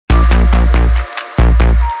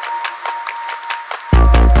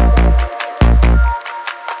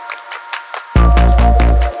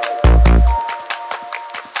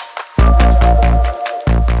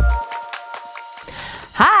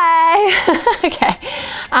Okay,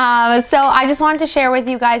 so I just wanted to share with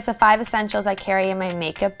you guys the 5 essentials I carry in my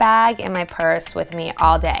makeup bag in my purse with me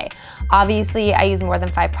all day. Obviously, I use more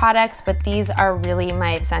than 5 products, but these are really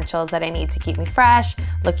my essentials that I need to keep me fresh,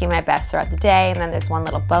 looking my best throughout the day. And then there's one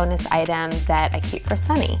little bonus item that I keep for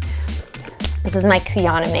Sunny. This is my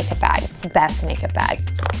Kiana makeup bag. It's the best makeup bag.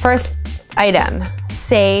 First item,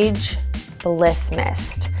 Sage Bliss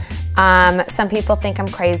Mist. Some people think I'm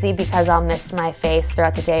crazy because I'll mist my face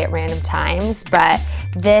throughout the day at random times, but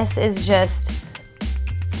this is just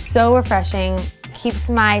so refreshing, keeps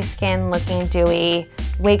my skin looking dewy,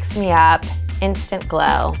 wakes me up, instant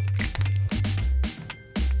glow.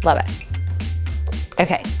 Love it.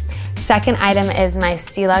 Okay. Second item is my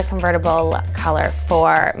Stila convertible color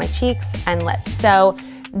for my cheeks and lips. So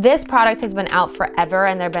this product has been out forever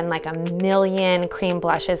and there have been like a million cream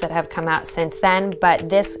blushes that have come out since then, but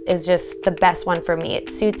this is just the best one for me. It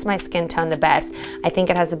suits my skin tone the best. I think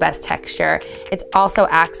it has the best texture. It also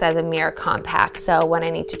acts as a mirror compact, so when I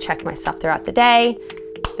need to check myself throughout the day,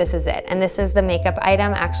 this is it. And this is the makeup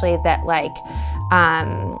item actually that like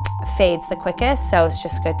fades the quickest, so it's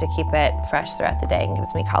just good to keep it fresh throughout the day and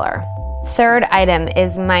gives me color. Third item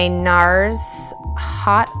is my NARS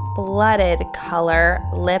Hot Blooded Color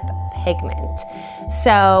Lip Pigment.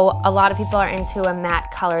 So a lot of people are into a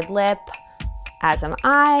matte colored lip, as am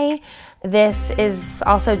I. This is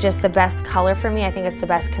also just the best color for me. I think it's the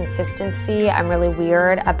best consistency. I'm really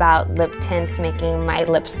weird about lip tints making my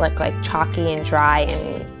lips look like chalky and dry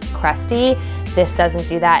and crusty. This doesn't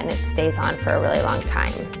do that and it stays on for a really long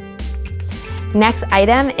time. Next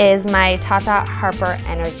item is my Tata Harper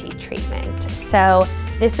Energy Treatment. So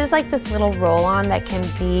this is like this little roll-on that can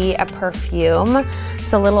be a perfume.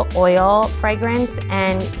 It's a little oil fragrance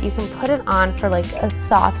and you can put it on for like a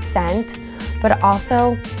soft scent, but it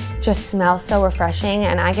also just smells so refreshing,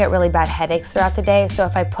 and I get really bad headaches throughout the day, so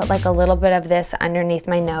if I put like a little bit of this underneath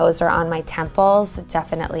my nose or on my temples, it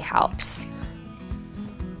definitely helps.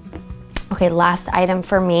 Okay, last item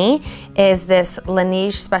for me is this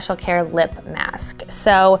Laneige Special Care Lip Mask.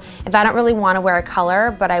 So if I don't really want to wear a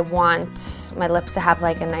color, but I want my lips to have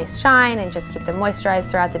like a nice shine and just keep them moisturized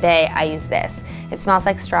throughout the day, I use this. It smells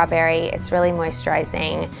like strawberry, it's really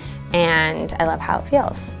moisturizing, and I love how it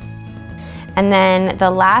feels. And then the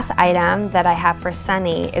last item that I have for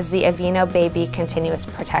Sunny is the Aveeno Baby Continuous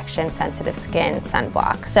Protection Sensitive Skin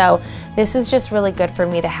Sunblock. So this is just really good for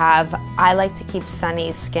me to have. I like to keep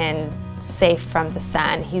Sunny's skin safe from the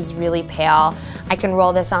sun. He's really pale. I can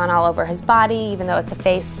roll this on all over his body, even though it's a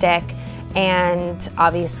face stick, and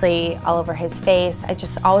obviously all over his face. I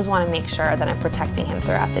just always want to make sure that I'm protecting him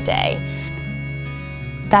throughout the day.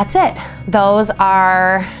 That's it. Those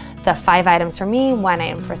are the 5 items for me, 1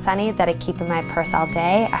 item for Sunny that I keep in my purse all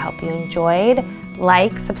day. I hope you enjoyed.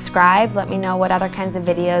 Like, subscribe, let me know what other kinds of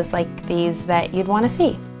videos like these that you'd want to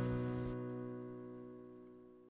see.